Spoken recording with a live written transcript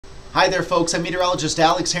Hi there folks, I'm meteorologist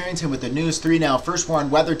Alex Harrington with the News 3 Now First Warn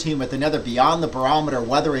Weather Team with another Beyond the Barometer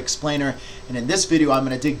weather explainer. And in this video I'm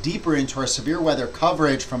going to dig deeper into our severe weather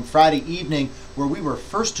coverage from Friday evening, where we were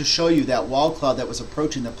first to show you that wall cloud that was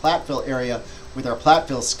approaching the Platteville area with our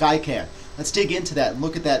Platteville Skycam. Let's dig into that and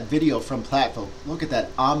look at that video from Platteville. Look at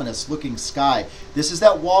that ominous looking sky. This is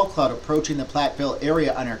that wall cloud approaching the Platteville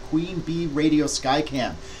area on our Queen Bee radio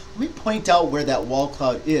Skycam. Let me point out where that wall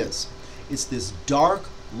cloud is. It's this dark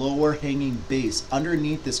lower hanging base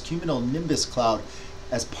underneath this cumulonimbus cloud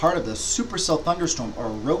as part of the supercell thunderstorm, or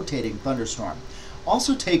rotating thunderstorm.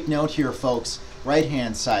 Also take note here folks, right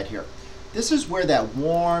hand side here. This is where that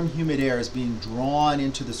warm humid air is being drawn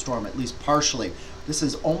into the storm, at least partially. This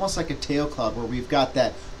is almost like a tail cloud where we've got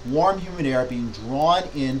that warm humid air being drawn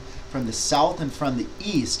in from the south and from the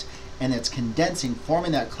east, and it's condensing,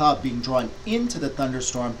 forming that cloud being drawn into the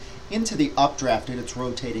thunderstorm, into the updraft, and it's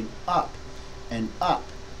rotating up and up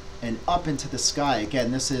and up into the sky.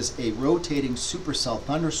 Again, this is a rotating supercell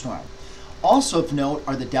thunderstorm. Also of note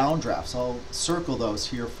are the downdrafts. I'll circle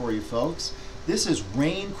those here for you folks. This is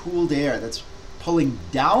rain-cooled air that's pulling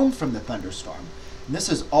down from the thunderstorm. And this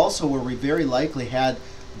is also where we very likely had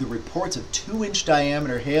the reports of 2-inch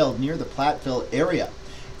diameter hail near the Platteville area.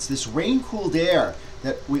 It's this rain-cooled air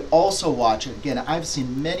that we also watch. Again, I've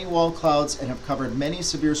seen many wall clouds and have covered many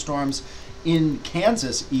severe storms in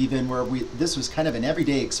Kansas even, where this was kind of an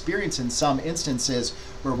everyday experience in some instances,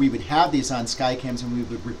 where we would have these on Skycams and we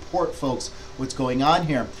would report folks what's going on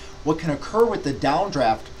here. What can occur with the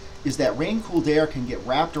downdraft is that rain-cooled air can get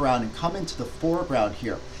wrapped around and come into the foreground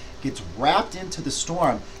here. It gets wrapped into the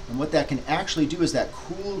storm, and what that can actually do is that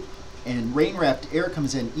cooled and rain-wrapped air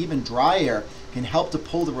comes in, even dry air, can help to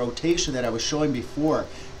pull the rotation that I was showing before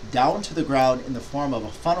down to the ground in the form of a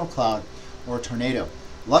funnel cloud or a tornado.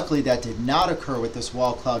 Luckily, that did not occur with this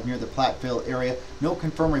wall cloud near the Platteville area. No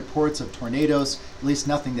confirmed reports of tornadoes, at least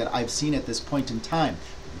nothing that I've seen at this point in time.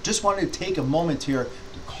 Just wanted to take a moment here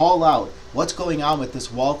to call out what's going on with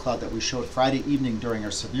this wall cloud that we showed Friday evening during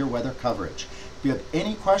our severe weather coverage. If you have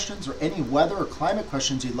any questions or any weather or climate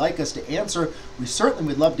questions you'd like us to answer, we certainly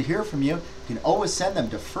would love to hear from you. You can always send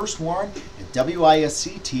them to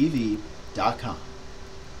firstwarn@wisctv.com.